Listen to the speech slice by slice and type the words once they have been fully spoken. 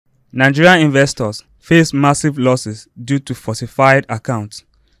Nigerian investors face massive losses due to falsified accounts,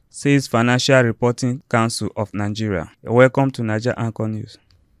 says Financial Reporting Council of Nigeria. Welcome to Niger Anchor News.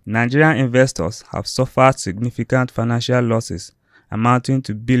 Nigerian investors have suffered significant financial losses amounting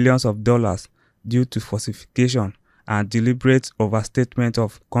to billions of dollars due to falsification and deliberate overstatement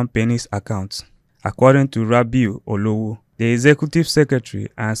of companies' accounts. According to Rabiu Olowo, the Executive Secretary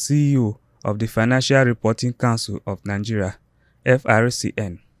and CEO of the Financial Reporting Council of Nigeria,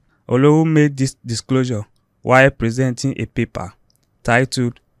 FRCN. Olowo made this disclosure while presenting a paper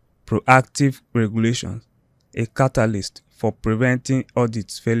titled Proactive Regulations, a Catalyst for Preventing Audit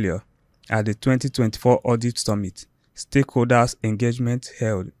Failure at the 2024 Audit Summit Stakeholders Engagement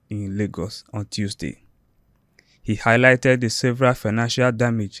held in Lagos on Tuesday. He highlighted the severe financial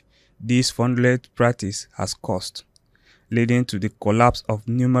damage this fraudulent practice has caused, leading to the collapse of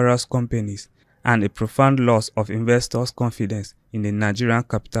numerous companies and a profound loss of investors' confidence in the Nigerian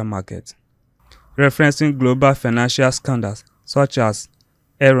capital market. Referencing global financial scandals such as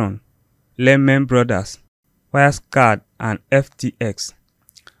Enron, Lehman Brothers, Wirecard, and FTX,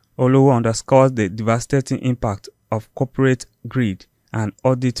 Olowo underscores the devastating impact of corporate greed and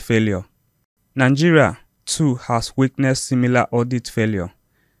audit failure. Nigeria, too, has witnessed similar audit failure,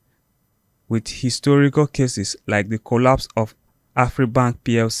 with historical cases like the collapse of Afribank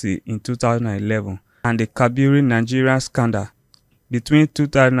Plc in 2011 and the Cadbury Nigeria scandal between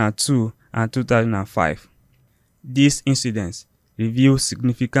 2002 and 2005. These incidents reveal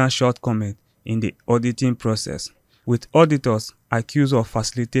significant shortcomings in the auditing process, with auditors accused of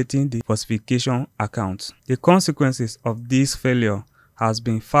facilitating the falsification accounts. The consequences of this failure has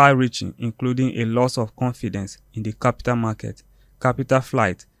been far-reaching, including a loss of confidence in the capital market, capital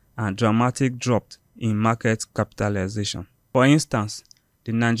flight, and dramatic drop in market capitalization. For instance,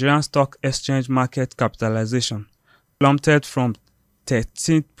 the Nigerian Stock Exchange market capitalization plummeted from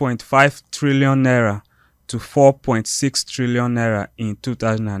 13.5 trillion naira to 4.6 trillion naira in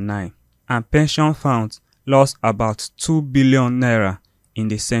 2009, and pension funds lost about 2 billion naira in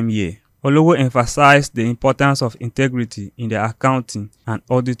the same year. Olowo emphasized the importance of integrity in the accounting and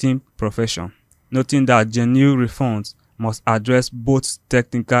auditing profession, noting that genuine reforms must address both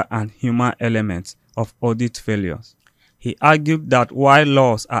technical and human elements of audit failures. He argued that while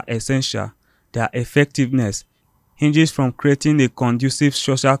laws are essential, their effectiveness hinges from creating a conducive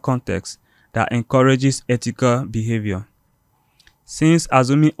social context that encourages ethical behavior. Since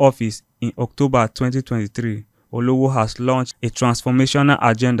assuming office in October 2023, Olowo has launched a transformational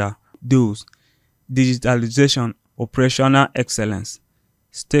agenda: those digitalization, operational excellence,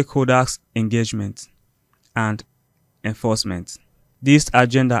 stakeholders engagement, and enforcement. This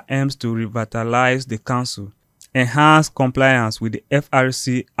agenda aims to revitalize the council, enhance compliance with the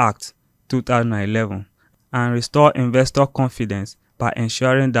FRC Act 2011, and restore investor confidence by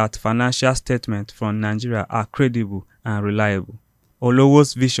ensuring that financial statements from Nigeria are credible and reliable.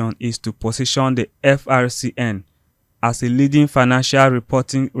 Olowo's vision is to position the FRCN as a leading financial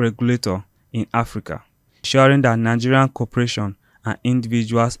reporting regulator in Africa, ensuring that Nigerian corporations and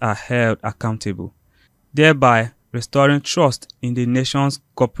individuals are held accountable, thereby restoring trust in the nation's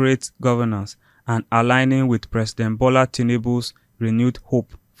corporate governance and aligning with President Bola Tinubu's renewed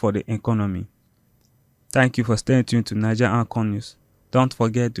hope for the economy. Thank you for staying tuned to Niger Anchor News. Don't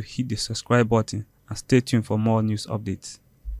forget to hit the subscribe button and stay tuned for more news updates.